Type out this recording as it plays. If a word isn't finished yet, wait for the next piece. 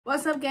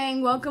What's up,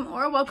 gang?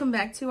 Welcome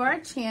back to our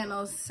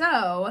channel.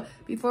 So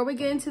before we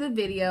get into the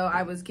video,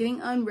 I was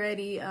getting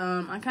unready.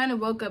 I kind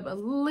of woke up a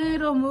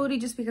little moody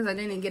just because I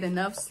didn't get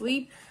enough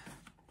sleep,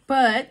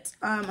 but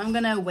I'm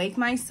gonna wake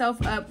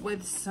myself up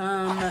with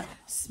some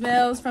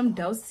smells from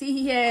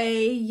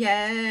Dossier.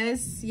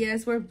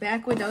 Yes, we're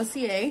back with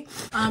Dossier.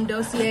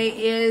 Dossier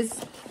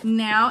is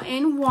now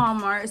in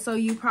Walmart, so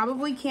you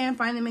probably can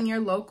find them in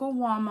your local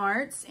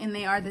Walmarts, and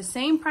they are the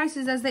same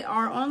prices as they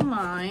are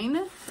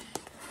online.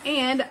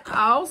 And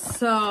I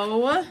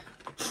also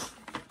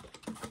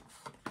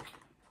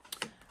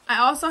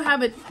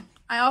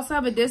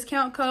have a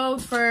discount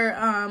code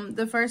for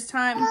the first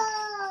time.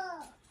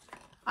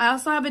 I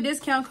also have a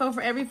discount code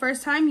for every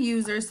first time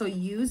user, so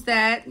use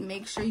that.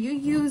 Make sure you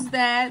use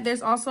that.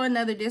 There's also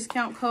another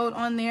discount code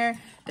on there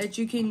that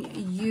you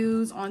can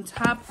use on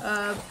top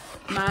of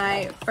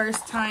my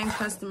first time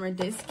customer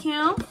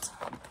discount.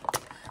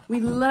 We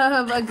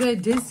love a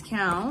good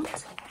discount.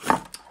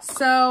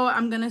 So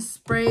I'm gonna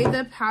spray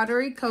the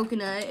powdery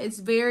coconut. It's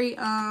very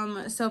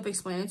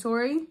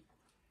self-explanatory,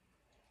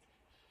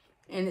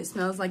 and it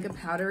smells like a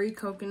powdery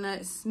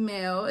coconut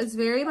smell. It's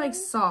very like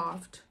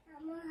soft.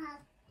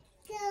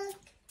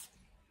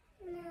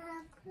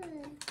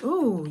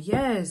 Oh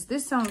yes,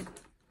 this smells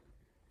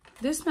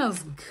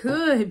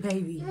good,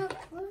 baby.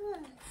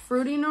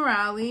 Fruity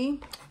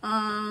Nerali.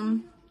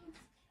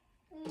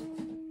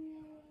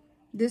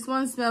 This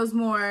one smells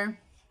more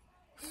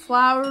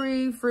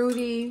flowery,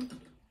 fruity.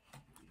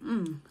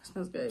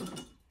 Smells good.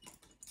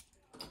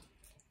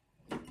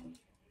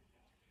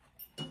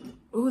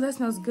 Oh, that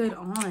smells good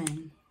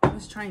on.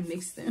 Let's try and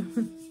mix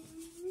them.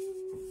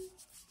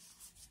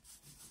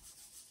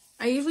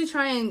 I usually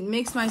try and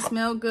mix my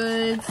smell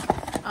goods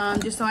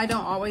just so I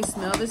don't always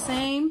smell the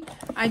same.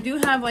 I do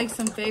have like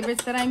some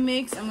favorites that I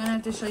mix. I'm gonna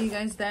have to show you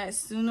guys that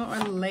sooner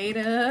or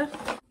later.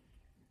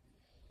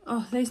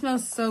 Oh, they smell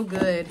so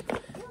good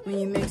when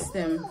you mix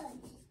them.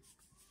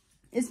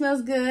 It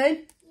smells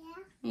good?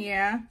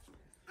 Yeah.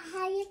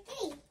 How you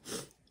think?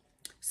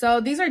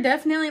 So these are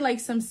definitely like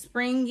some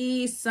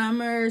springy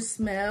summer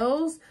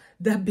smells.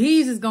 The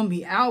bees is gonna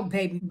be out,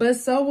 baby, but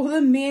so will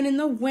the men and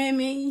the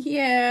women.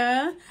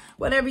 Yeah,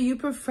 whatever you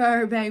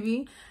prefer,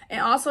 baby.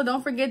 And also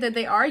don't forget that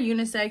they are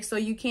unisex, so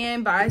you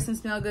can buy some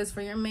smell goods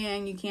for your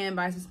man. You can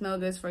buy some smell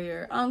goods for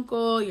your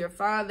uncle, your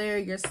father,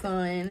 your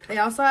son. They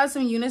also have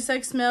some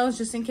unisex smells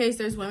just in case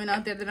there's women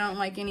out there that don't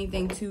like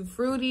anything too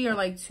fruity or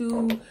like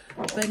too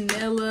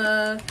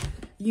vanilla,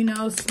 you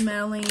know,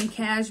 smelling,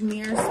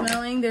 cashmere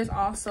smelling. There's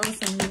also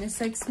some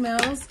unisex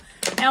smells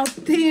out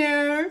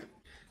there.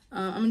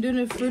 I'm doing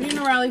the Fruity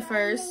Nerali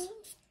first.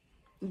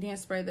 Then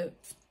spray the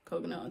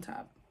coconut on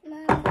top.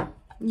 Mom.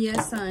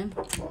 Yes, son.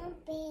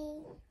 Mommy.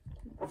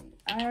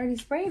 I already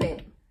sprayed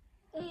it.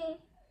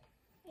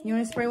 You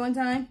want to spray one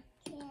time?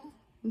 Yeah.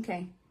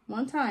 Okay,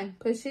 one time.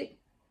 Push it.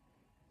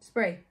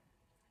 Spray.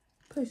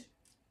 Push.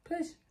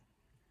 Push.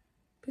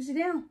 Push it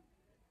down.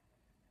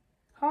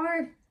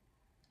 Hard.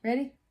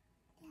 Ready?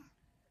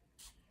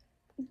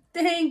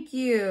 Thank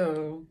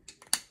you.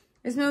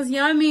 It smells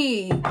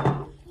yummy.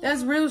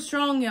 That's real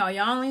strong, y'all.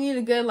 Y'all only need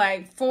a good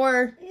like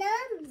four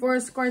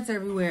squirts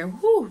everywhere.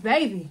 Whoo,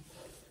 baby.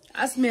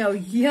 I smell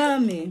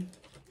yummy.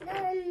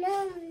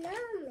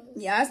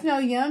 Yeah, I smell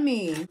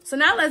yummy. So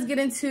now let's get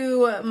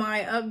into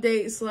my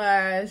update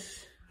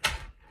slash,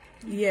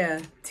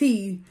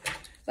 tea.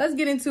 Let's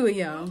get into it,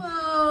 y'all. Look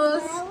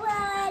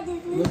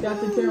at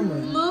the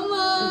camera.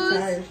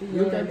 Momos.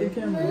 Look at the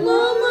camera.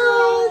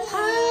 Momos.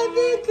 Hi,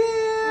 big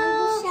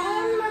girl.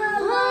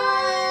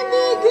 Hi,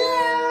 big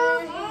girl.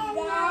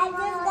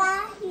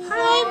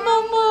 Hi,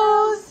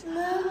 Momos.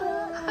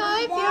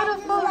 Hi,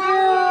 beautiful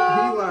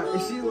girl.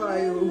 She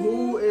like,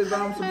 who is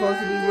I'm supposed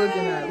to be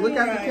looking at? Look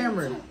at the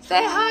camera.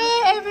 Say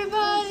hi,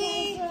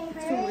 everybody.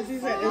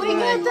 We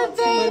got the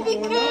baby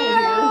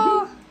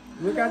girl.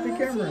 Look at the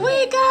camera.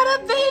 We got a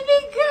baby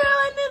girl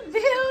in the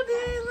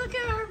building. Look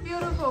at her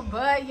beautiful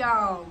butt,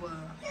 y'all.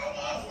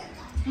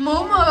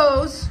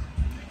 Momos.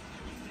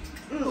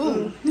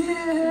 Ooh.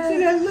 See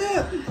that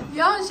lip?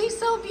 Y'all, she's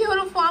so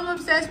beautiful. I'm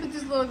obsessed with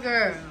this little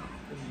girl.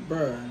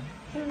 Bruh.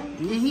 And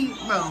he,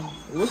 bro,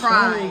 What's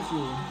cried. wrong with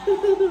you?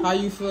 How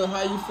you feel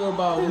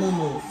about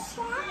Mumu?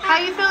 How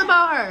you feel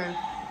about her?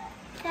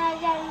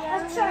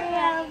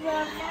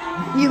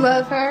 You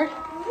love her?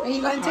 Are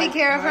you gonna take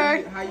care of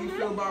her? How you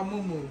feel about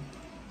Mumu?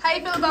 How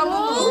you feel about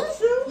Mumu?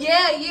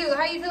 Yeah, you.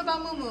 How you feel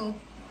about Mumu?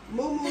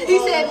 Mumu. He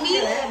said me.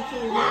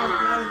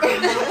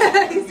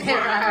 He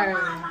said her.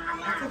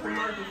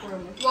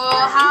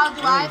 Well, how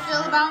do I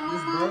feel about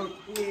Mumu?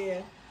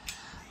 Yeah.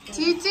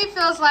 Titi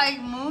feels like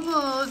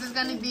Mumu's is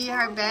gonna be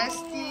her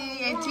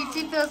bestie, and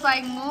Titi feels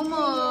like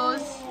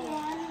Mumu's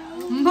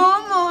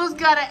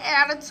got an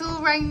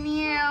attitude right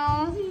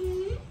now,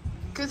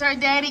 cause her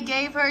daddy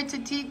gave her to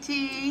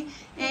Titi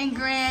and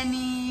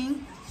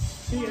Granny.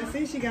 Yeah, I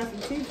think she got some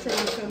teeth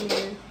trying to come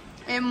in.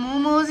 And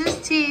Mumu's is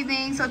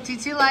teething, so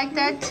Titi like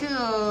that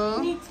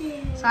too. Me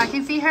too. So I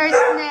can feed her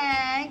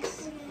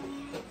snacks.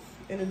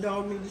 And the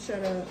dog needs to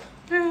shut up.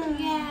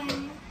 Yeah.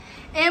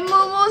 And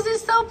Momo's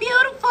is so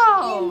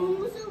beautiful.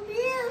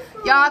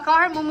 Y'all, I call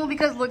her Moo Moo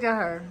because look at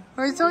her.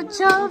 Her so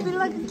chubby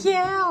like a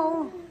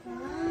cow.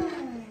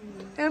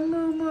 And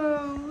Moo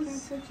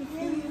Moo's.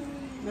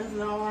 That's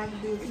all I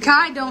can do.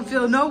 Kai don't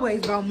feel no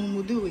ways about Moo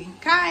Moo, do we?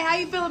 Kai, how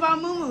you feel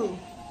about Moo Moo?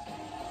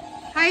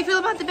 How you feel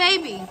about the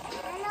baby? I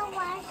don't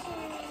want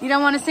it. You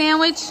don't want a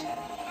sandwich?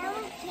 I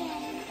don't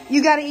care.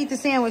 You gotta eat the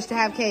sandwich to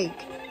have cake.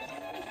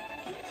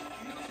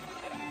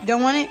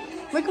 Don't want it?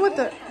 Look at what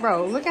the,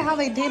 bro, look at how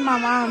they did my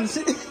mom's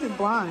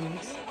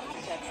blinds.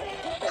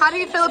 How do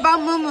you feel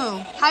about Moo Moo?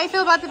 How you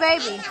feel about the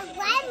baby? I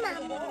want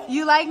Mama.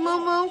 You like Moo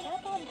Moo?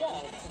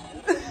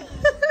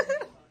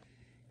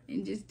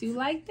 And just do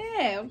like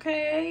that,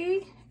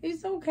 okay?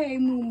 It's okay,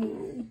 Moo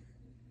Moo.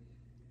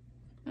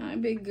 All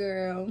right, big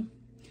girl.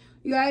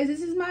 You guys,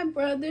 this is my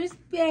brother's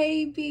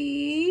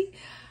baby.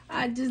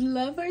 I just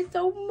love her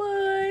so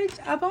much.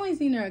 I've only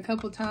seen her a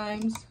couple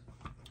times.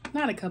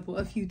 Not a couple,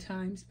 a few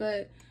times.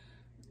 But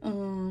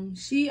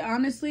she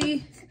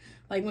honestly,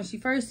 like when she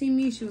first seen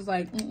me, she was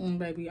like,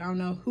 baby, I don't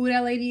know who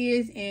that lady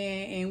is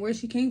and where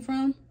she came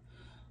from.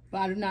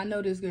 But I do not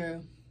know this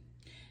girl.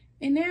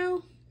 And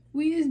now,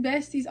 we is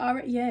besties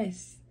already.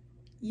 Yes.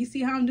 You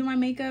see how I'm doing my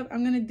makeup?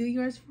 I'm going to do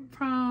yours for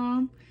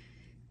prom.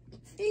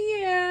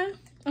 Yeah.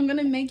 I'm going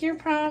to make your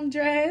prom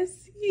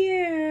dress.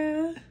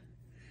 Yeah.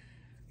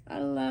 I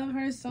love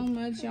her so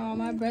much, y'all.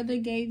 My brother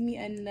gave me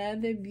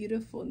another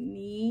beautiful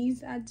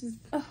niece. I just,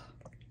 I'm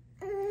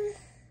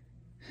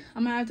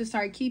going to have to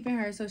start keeping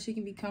her so she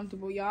can be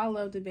comfortable. Y'all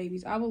love the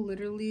babies. I will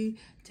literally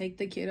take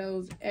the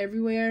kiddos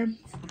everywhere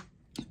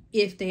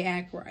if they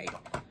act right.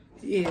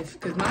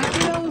 Because my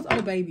kiddos,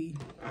 oh, baby.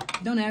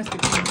 Don't ask to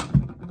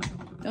come.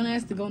 Don't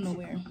ask to go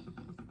nowhere.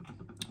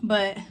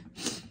 But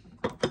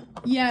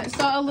yeah,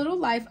 so a little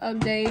life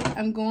update.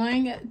 I'm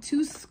going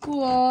to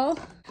school,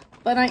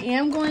 but I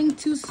am going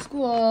to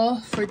school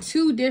for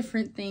two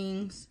different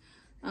things.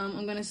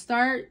 I'm gonna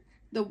start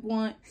the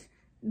one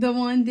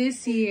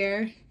this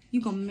year. You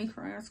gonna make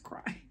her ass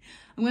cry.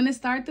 I'm gonna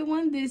start the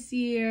one this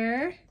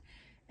year,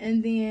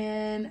 and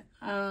then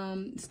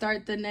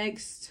start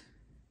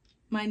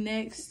my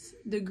next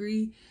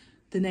degree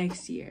the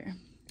next year.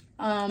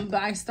 But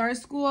I start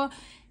school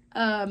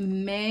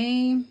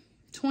May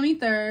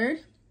 23rd.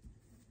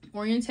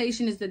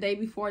 Orientation is the day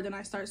before. Then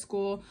I start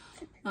school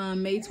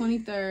May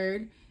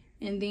 23rd.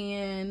 And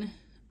then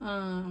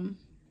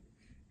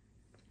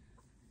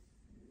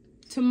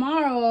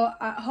tomorrow,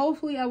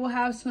 hopefully I will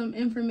have some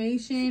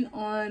information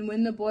on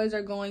when the boys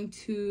are going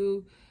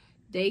to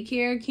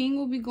daycare. King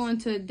will be going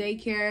to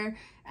daycare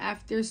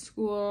after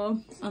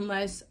school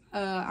unless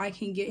I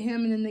can get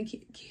him, and then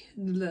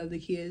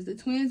the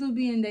twins will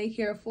be in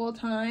daycare full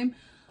time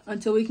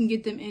until we can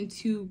get them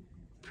into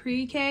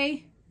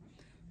pre-K,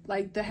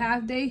 like the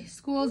half day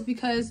schools,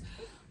 because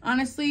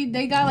honestly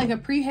they got like a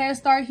pre-head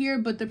start here,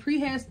 but the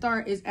pre-head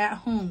start is at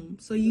home,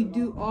 so you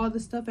do all the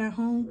stuff at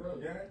home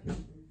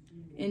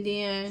and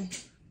then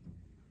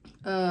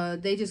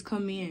they just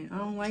come in. I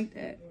don't like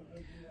that.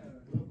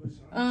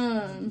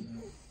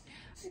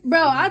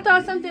 Bro, I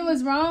thought something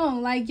was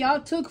wrong. Like,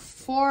 y'all took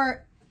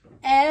forever.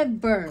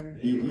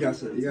 You got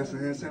some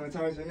hand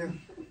sanitizer in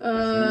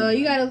there?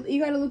 You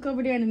gotta look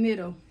over there in the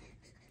middle.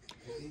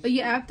 But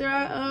yeah, after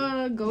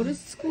I go to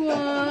school,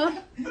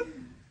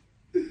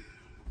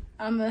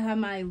 I'm gonna have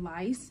my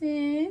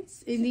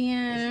license and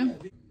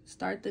then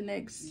start the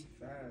next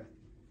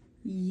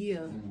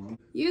year.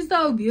 You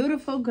so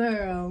beautiful,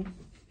 girl.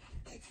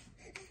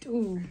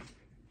 Ooh.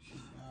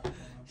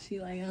 She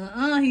like,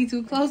 he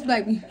too close,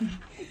 baby.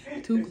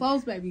 Too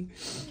close, baby.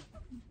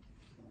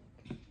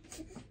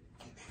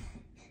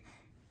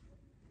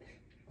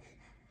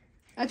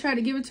 I tried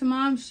to give it to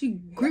mom. She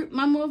gripped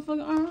my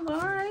motherfucking arms. All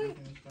right.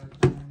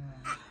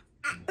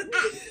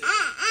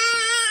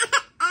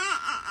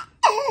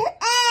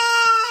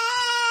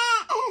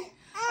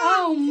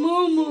 Oh,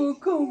 Mama,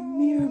 come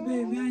here,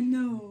 baby. I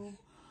know.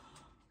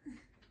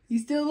 You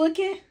still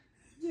looking?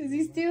 Is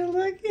he still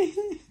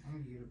looking?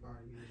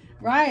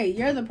 Right,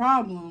 you're the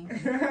problem.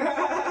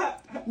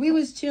 We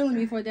was chilling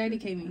before Daddy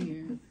came in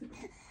here.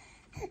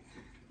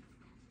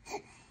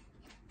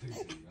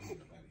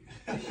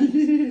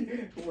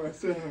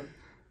 What's up?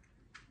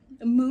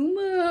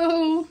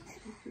 Moo.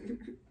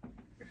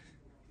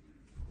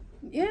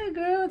 Yeah,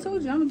 girl, I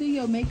told you I'm gonna do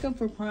your makeup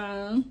for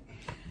prom.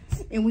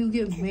 And we'll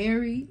get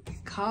married.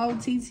 Call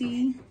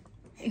TT.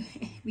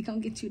 We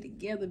gonna get you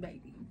together,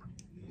 baby.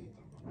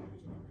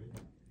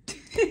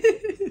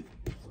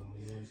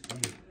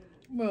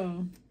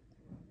 Bro.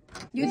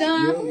 You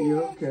done?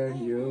 You're okay.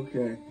 You're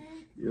okay.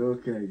 You're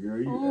okay, girl.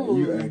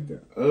 You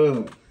acting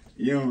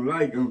you don't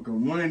like Uncle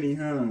Money,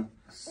 huh?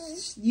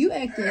 You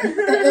acting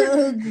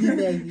ugly,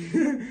 baby.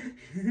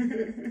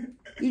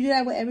 You do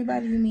that with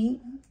everybody you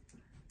meet?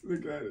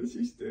 Look at her.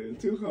 She's staring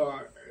too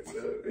hard.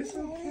 It's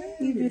okay.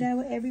 You do that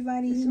with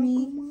everybody you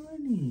meet? Uncle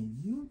Money.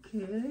 You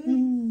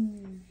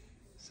okay?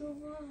 It's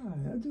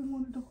alright. I just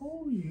wanted to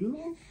hold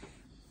you.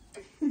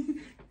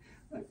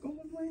 Like,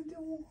 Uncle Money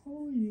didn't want to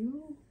hold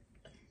you.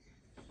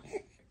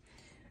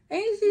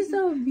 Ain't she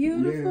so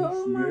beautiful? Yes,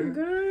 oh my man.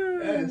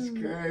 god. That's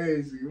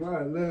crazy.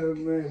 My love,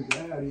 man.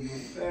 Daddy,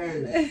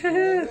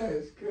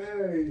 that's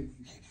crazy.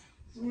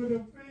 What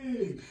a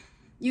pig.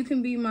 You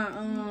can be my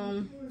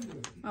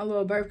my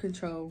little birth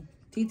control.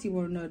 TT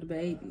want another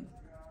baby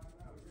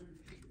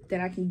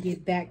that I can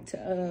get back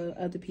to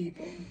other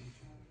people.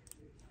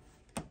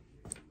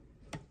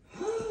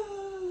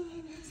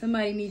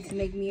 Somebody needs to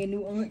make me a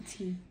new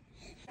auntie.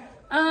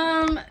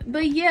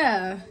 But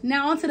yeah,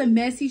 now onto the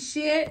messy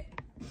shit.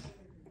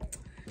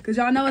 Cause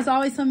y'all know it's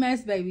always some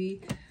mess,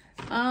 baby.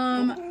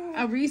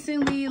 I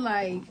recently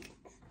like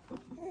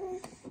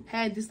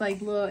had this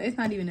like little, it's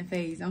not even a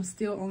phase. I'm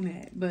still on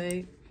that,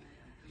 but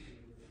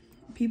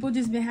people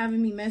just been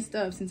having me messed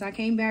up since I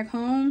came back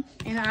home.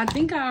 And I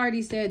think I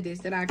already said this,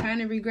 that I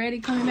kind of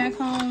regretted coming back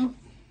home.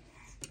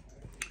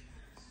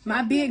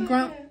 My big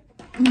grown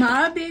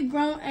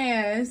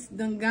ass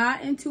done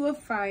got into a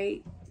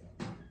fight.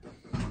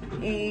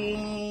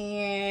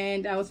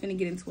 And I was finna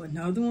get into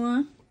another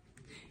one.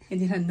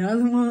 And then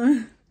another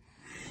one.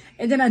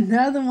 And then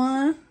another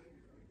one.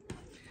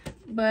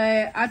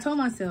 But I told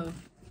myself,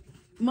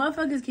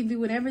 motherfuckers can do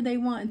whatever they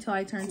want until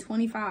I turn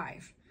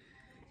 25.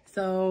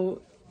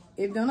 So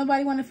if don't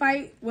nobody want to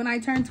fight when I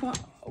turn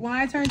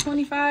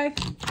 25,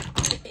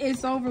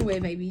 it's over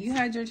with, baby. You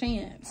had your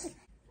chance.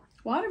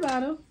 Water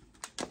bottle.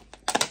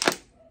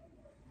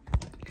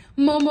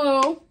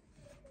 Momo.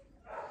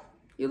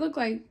 You look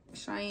like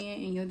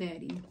Cheyenne and your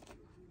daddy.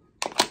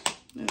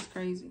 That's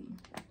crazy.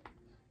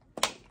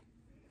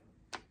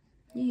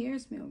 Your hair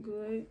smell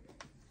good.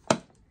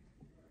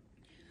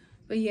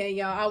 But yeah,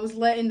 y'all, I was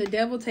letting the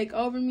devil take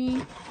over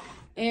me.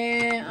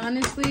 And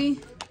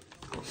honestly,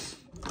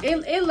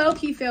 it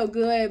low-key felt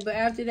good. But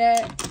after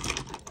that,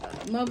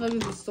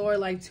 motherfuckers was sore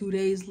like 2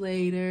 days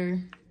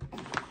later.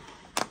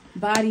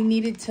 Body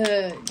needed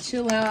to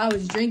chill out. I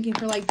was drinking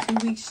for like 2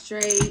 weeks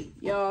straight.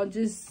 Y'all,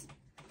 just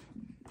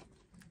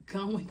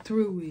going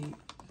through it.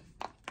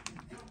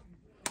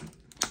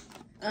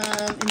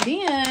 And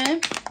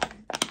then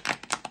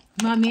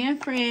my man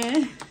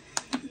friend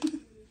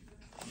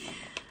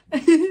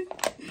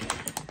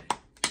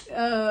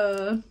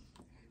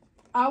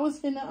I was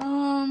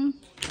finna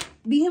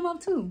beat him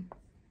up too.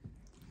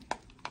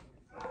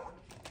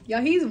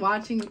 Y'all, he's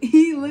watching.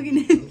 He's looking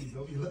at me.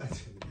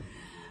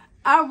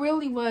 I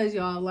really was,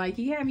 y'all. Like,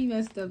 he had me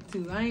messed up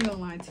too. I ain't gonna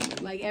lie to you.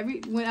 Like,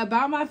 when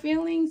about my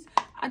feelings,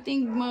 I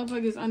think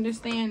motherfuckers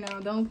understand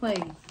now. Don't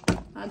play.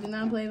 I do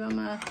not play about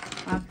my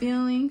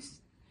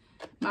feelings.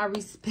 My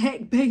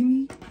respect,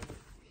 baby.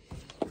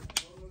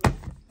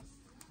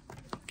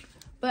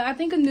 But I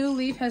think a new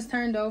leaf has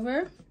turned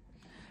over.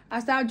 I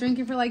stopped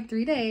drinking for like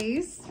 3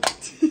 days.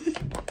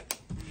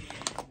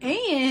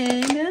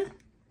 And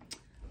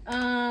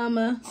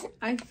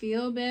I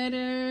feel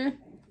better.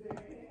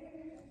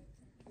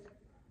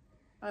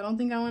 I don't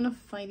think I want to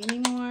fight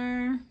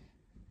anymore.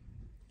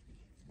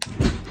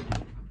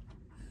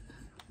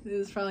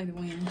 This is probably the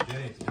win.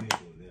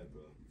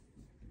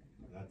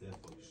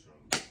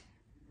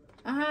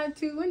 I had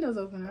 2 windows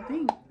open, I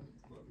think.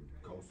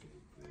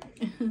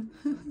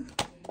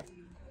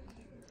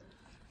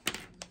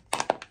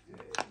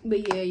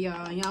 But yeah,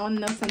 y'all want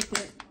to know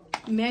something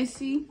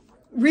messy?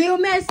 Real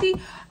messy?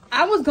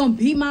 I was going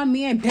to beat my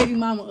man baby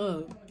mama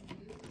up.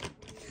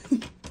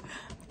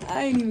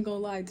 I ain't even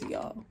going to lie to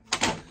y'all.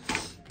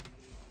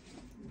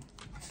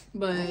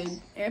 But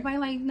everybody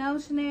like, no,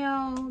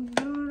 Chanel,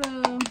 do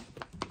the...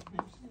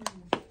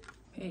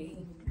 Hey.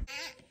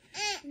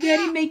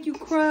 Daddy make you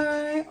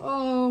cry?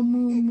 Oh,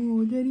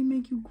 moo, daddy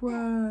make you cry?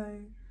 I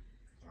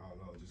don't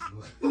know, just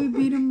look. We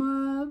beat him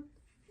up?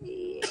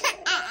 Yeah.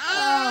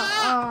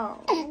 Oh.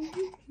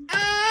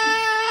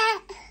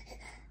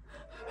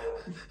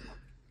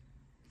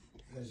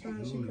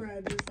 She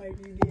cried just like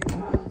you did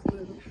when I was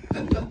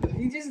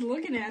little. You just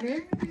looking at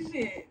her.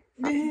 Shit.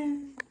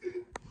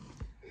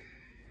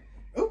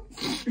 Oh.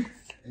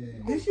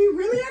 Did she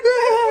really have to?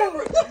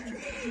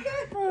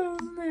 Oh,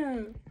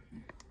 no.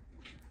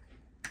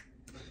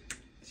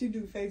 She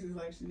do faces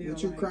like she did.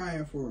 What you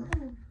crying for?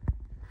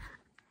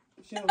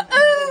 She don't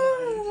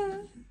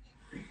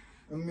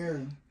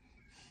Amira,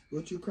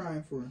 what you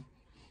crying for?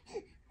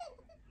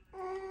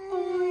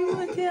 Oh, you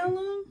gonna tell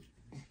him?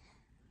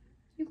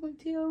 You gonna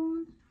tell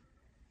him?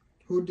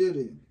 Who did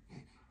it?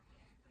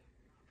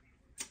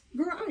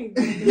 Girl, I ain't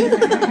doing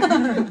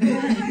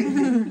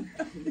that.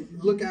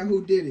 Look at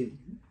who did it.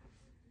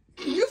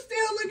 You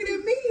still looking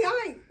at me?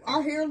 I ain't.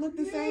 Our hair look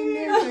the same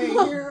there.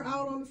 Hair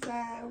out on the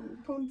side,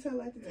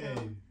 ponytail at the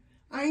top.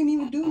 I ain't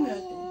even do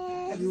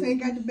nothing. I just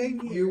ain't got the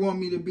baby hair. You want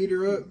me to beat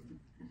her up?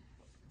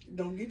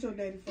 Don't get your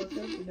daddy fucked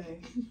up today.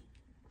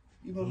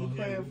 You gonna be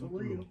crying for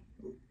real.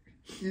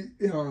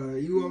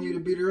 You want me to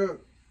beat her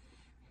up?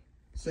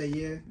 Say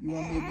yeah. You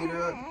want me to beat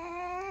her up?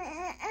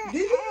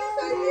 Did you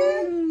say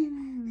yeah?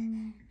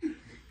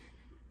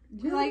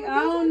 You're like,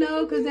 I don't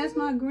know, because that's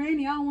my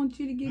granny. I don't want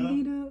you to get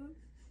beat up.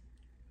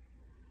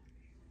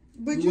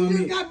 But you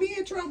just got me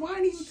in trouble.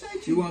 I didn't even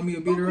touch you. You want me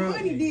to beat her up?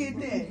 Money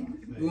did that.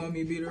 You want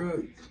me to beat her up?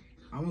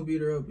 I'm gonna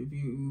beat her up if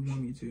you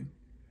want me to.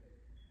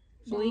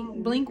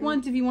 Blink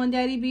once if you want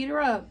daddy beat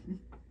her up.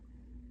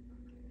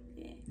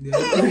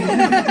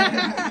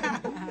 Yeah.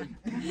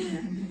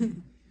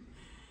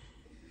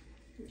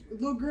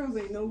 Little girls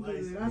ain't no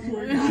good. I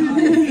swear to God.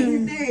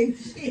 They ain't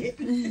shit.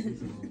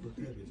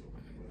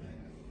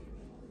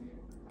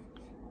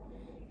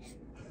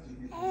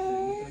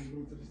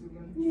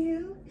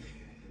 Yeah.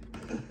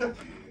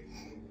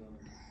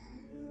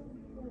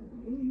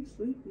 Ooh, you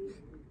sleepy.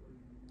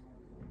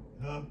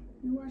 Huh?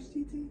 You watch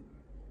TT?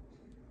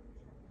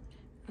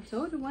 I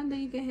told her one day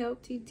you can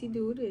help TT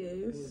do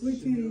this. What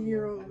TT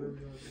you're on?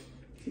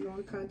 You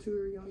want to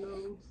contour your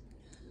nose?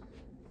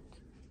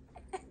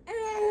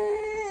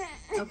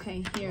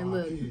 Okay, here,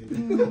 look.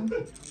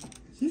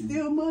 She's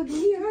still mugging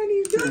me. I ain't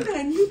even done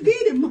nothing. You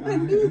did it, my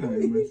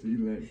dude. See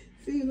you later.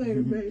 See you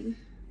later, baby.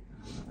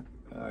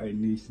 All right,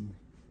 Nisha.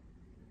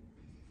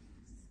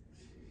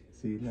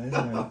 See you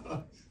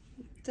later.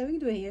 So we can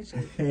do a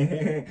handshake.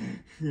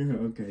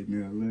 Okay,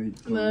 no, I love you.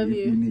 Love If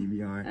you. you need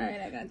me, all right. All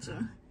right, I got you.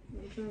 I'm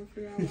trying to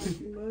figure out why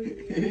she mugging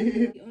me.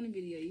 You on the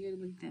video, you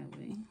gotta look that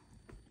way.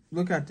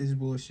 Look at this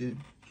bullshit.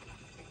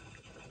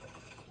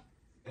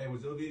 Hey,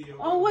 was your video?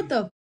 Oh, what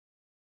the?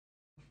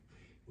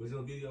 Was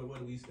your video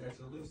when we scratched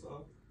your lips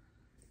off?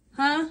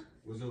 Huh?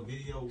 Was your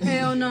video?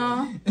 Hell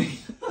no.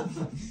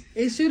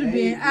 It should have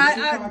Hey, been. we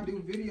should I probably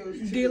do videos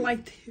too. did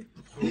like this.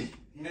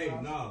 Hey,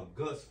 nah,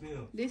 Gus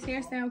film. This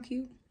hair sound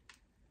cute.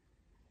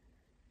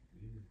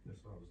 Yeah,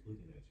 that's why I was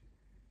looking at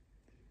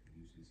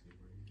you. You should sit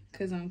right here.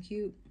 Cause I'm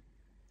cute.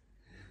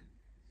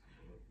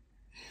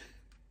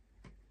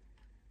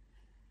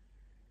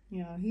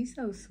 Yo, he's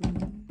so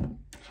sweet.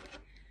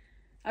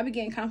 I be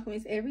getting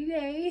compliments every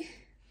day.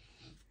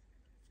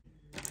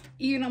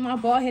 Even on my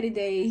bald headed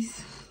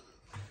days.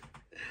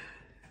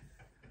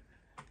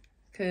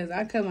 Cause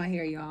I cut my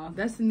hair, y'all.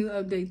 That's the new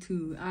update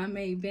too. I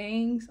made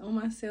bangs on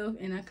myself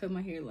and I cut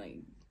my hair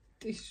like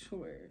this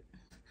short.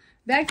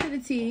 Back to the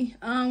tea.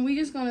 We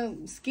just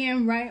gonna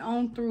skim right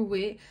on through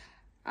it.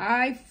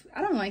 I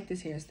don't like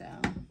this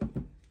hairstyle.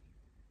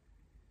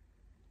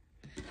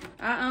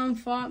 I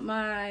fought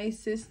my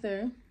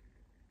sister.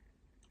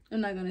 I'm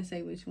not gonna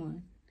say which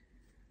one,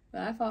 but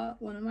I fought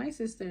one of my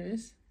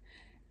sisters,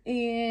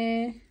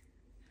 and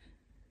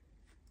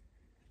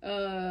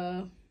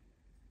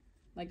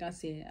like I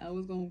said, I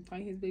was gonna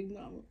fight his baby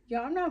mama.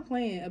 Y'all, I'm not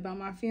playing about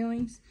my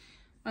feelings.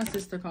 My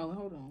sister calling.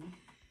 Hold on.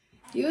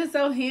 You was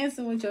so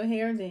handsome with your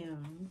hair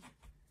down.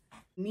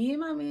 Me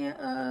and my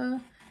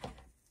man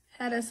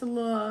had us a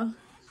little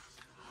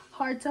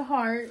heart to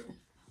heart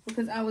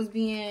because I was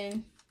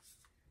being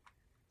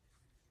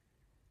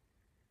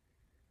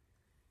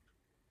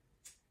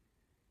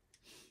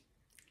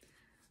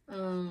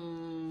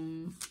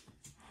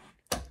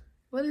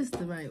what is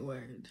the right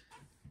word?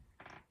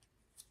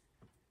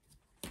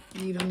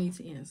 You don't need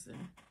to answer.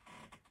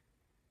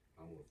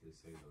 I want to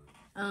say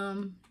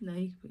that. No,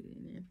 you can put it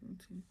in there if you want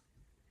to.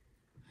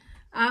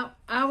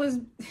 I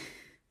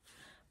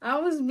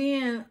was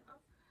being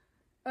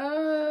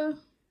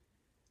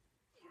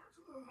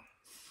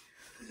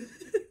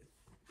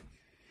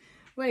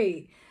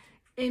wait.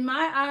 In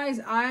my eyes,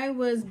 I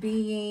was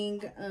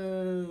being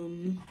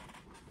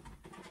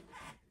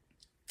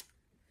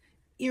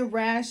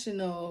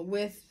irrational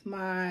with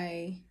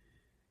my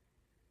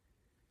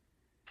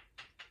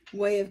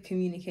way of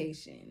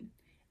communication.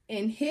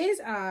 In his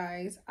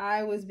eyes,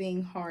 I was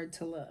being hard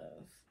to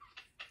love.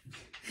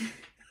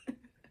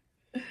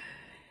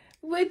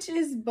 Which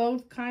is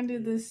both kind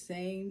of the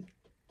same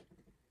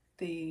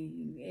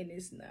thing, and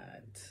it's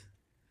not.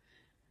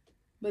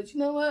 But you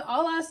know what?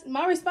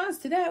 My response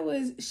to that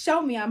was,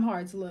 show me I'm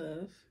hard to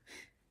love.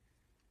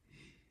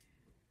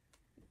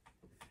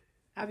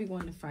 I be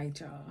wanting to fight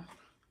y'all.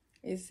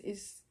 It's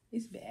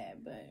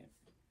bad, but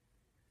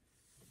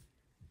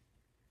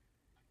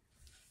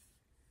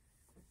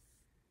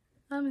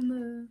I'm in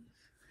love.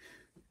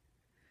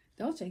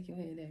 Don't shake your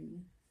head at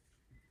me.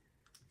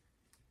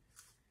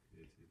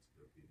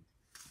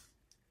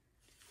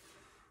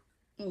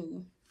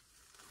 Ooh.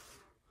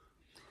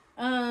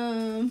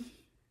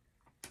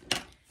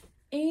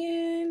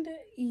 And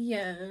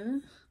yeah,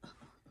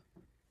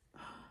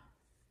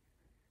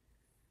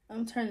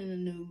 I'm turning a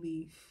new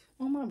leaf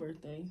on my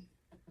birthday.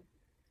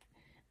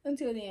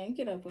 Until then,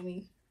 get up with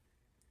me.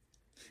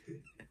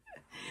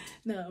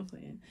 No, I'm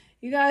playing.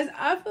 You guys,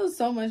 I feel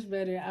so much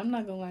better. I'm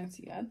not gonna lie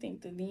to you. I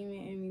think the demon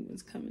in me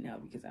was coming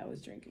out because I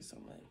was drinking so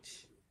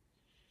much.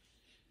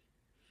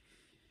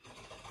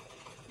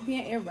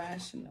 Being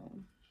irrational.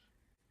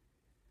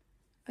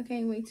 I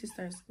can't wait to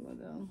start school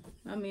though.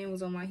 My man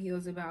was on my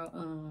heels about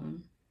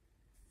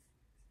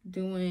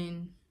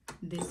doing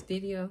this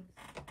video.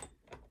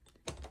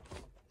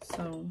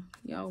 So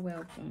y'all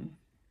welcome.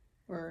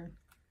 Or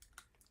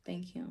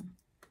thank him.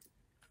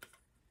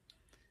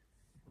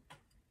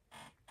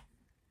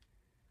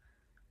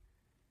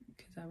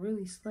 Because I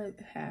really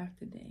slept half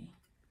the day.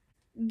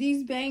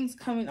 These bangs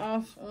coming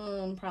off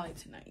probably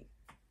tonight.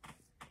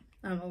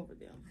 I'm over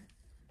them.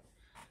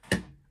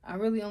 I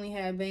really only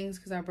had bangs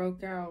because I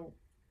broke out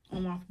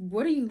on my...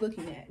 What are you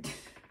looking at? Is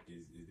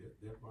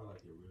that part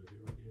like your real hair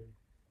right here?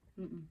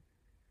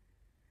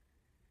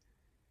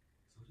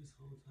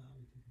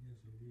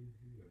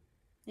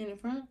 In the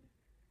front?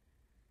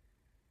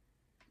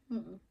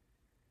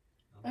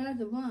 I got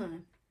the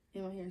blonde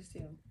in my hair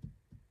still.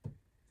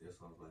 That's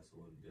why I was like, so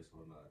that's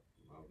why I'm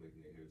not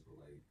making the hair so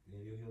like,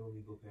 man, your hair don't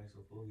even go past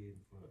your forehead in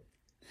front.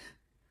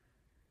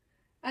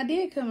 I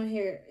did cut my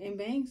hair in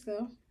bangs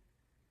though.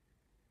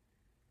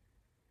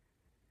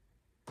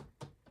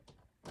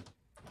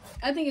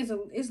 I think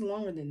it's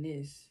longer than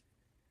this.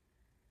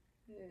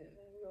 Yeah,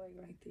 like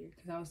right there,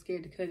 because I was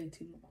scared to cut it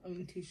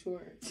too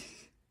short.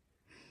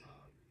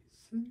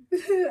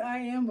 I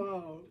am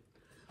bald.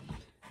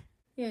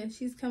 Yeah,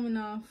 she's coming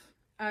off.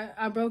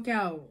 I broke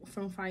out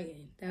from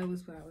fighting. That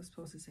was what I was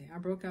supposed to say. I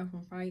broke out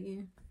from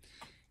fighting,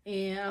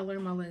 and I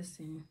learned my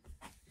lesson.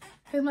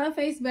 Cause my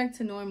face back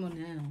to normal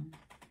now.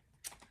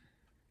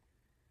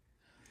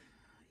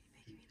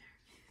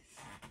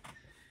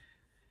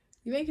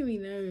 You're making me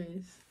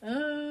nervous.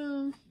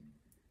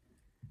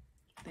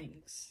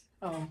 Thanks.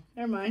 Oh,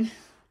 never mind.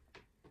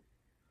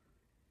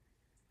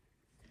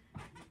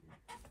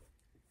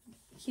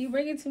 Can you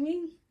bring it to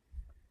me?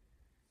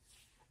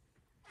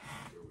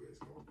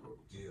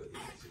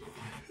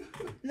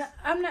 No,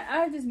 I'm not.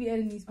 I'll just be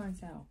editing these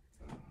parts out.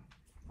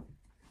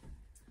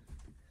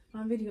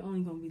 My video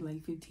only gonna be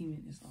like 15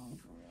 minutes long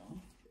for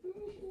real.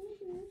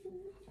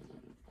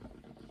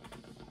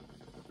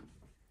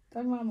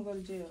 Talking about I'm gonna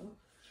go to jail.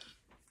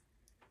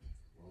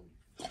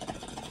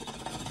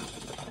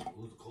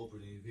 Who's the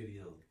culprit in the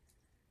video?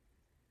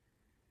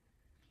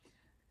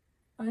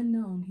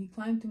 Unknown. He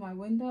climbed through my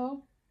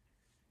window.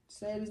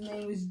 Said his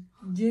name was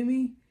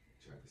Jimmy.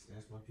 Tried to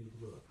snatch my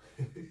people up.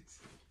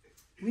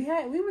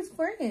 We was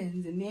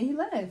friends, and then he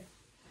left.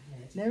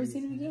 Never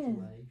seen him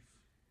again.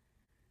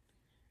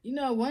 You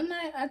know, one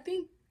night I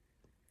think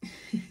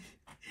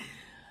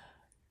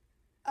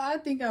I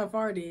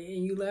farted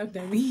and you laughed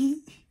at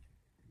me.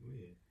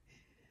 Yeah.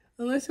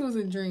 Unless it was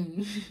a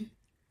dream.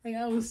 Like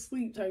I was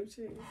asleep type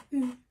shit.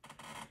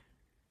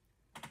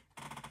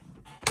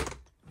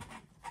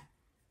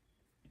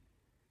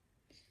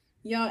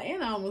 Y'all,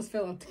 and I almost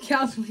fell off the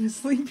couch when he was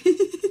sleeping.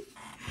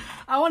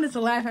 I wanted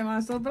to laugh at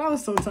myself, but I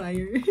was so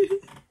tired.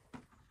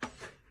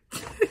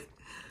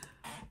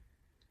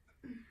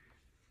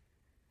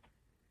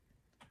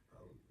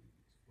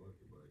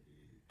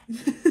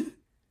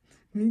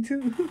 Me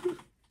too.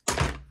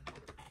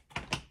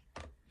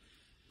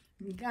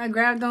 I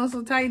grabbed on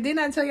so tight. Didn't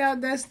I tell y'all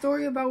that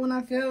story about when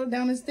I fell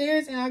down the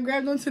stairs and I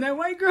grabbed onto that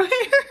white girl hair?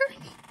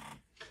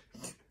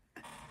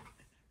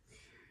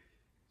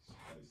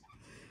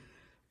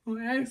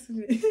 On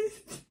accident.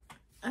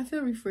 I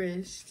feel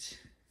refreshed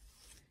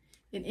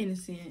and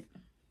innocent.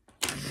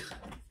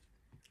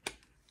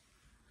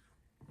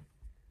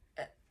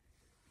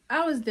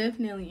 I was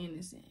definitely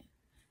innocent.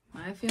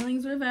 My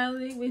feelings were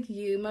valid with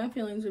you. My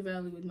feelings were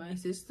valid with my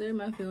sister.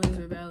 My feelings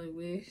were valid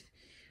with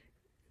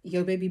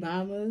your baby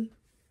mama.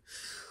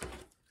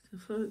 The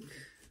fuck?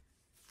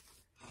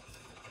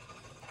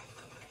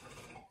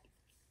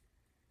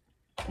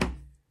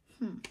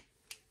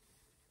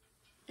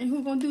 And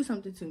who gonna do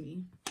something to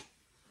me?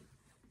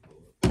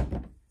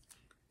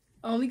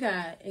 Only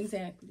God,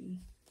 exactly.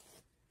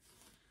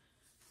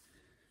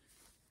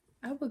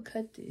 I would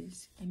cut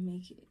this and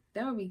make it.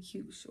 That would be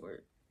cute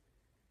short.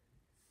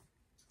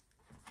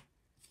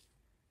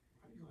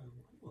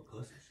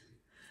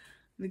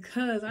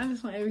 Because I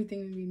just want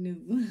everything to be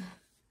new.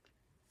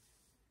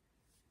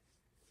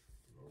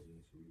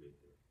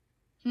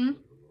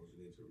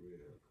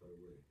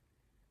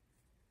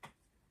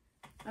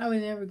 I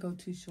would never go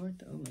too short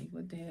though. Like,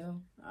 what the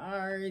hell? I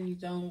already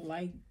don't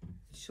like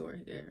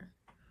short hair.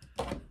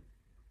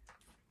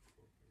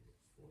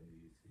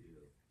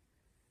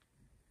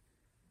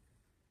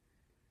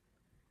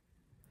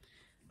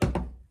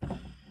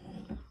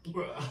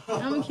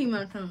 I'm gonna keep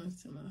my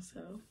comments to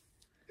myself.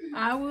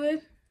 I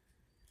would.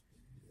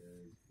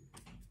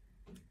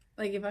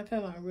 Like, if I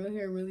cut my real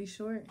hair really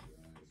short.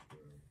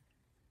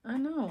 I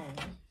know.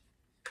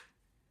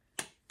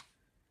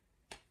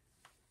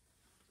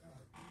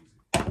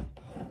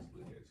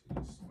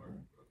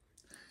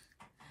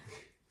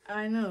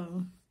 I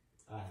know.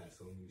 I had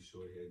so many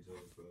short hair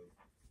jokes, bro.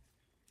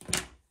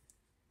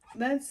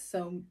 That's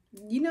so.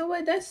 You know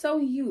what? That's so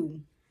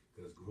you.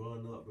 Because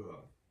growing up,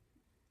 bro,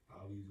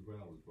 all these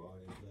around was bald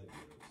and black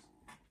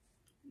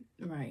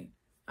girls. Right.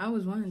 I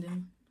was one of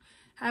them.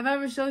 Have I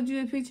ever showed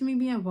you a picture of me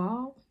being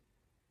bald?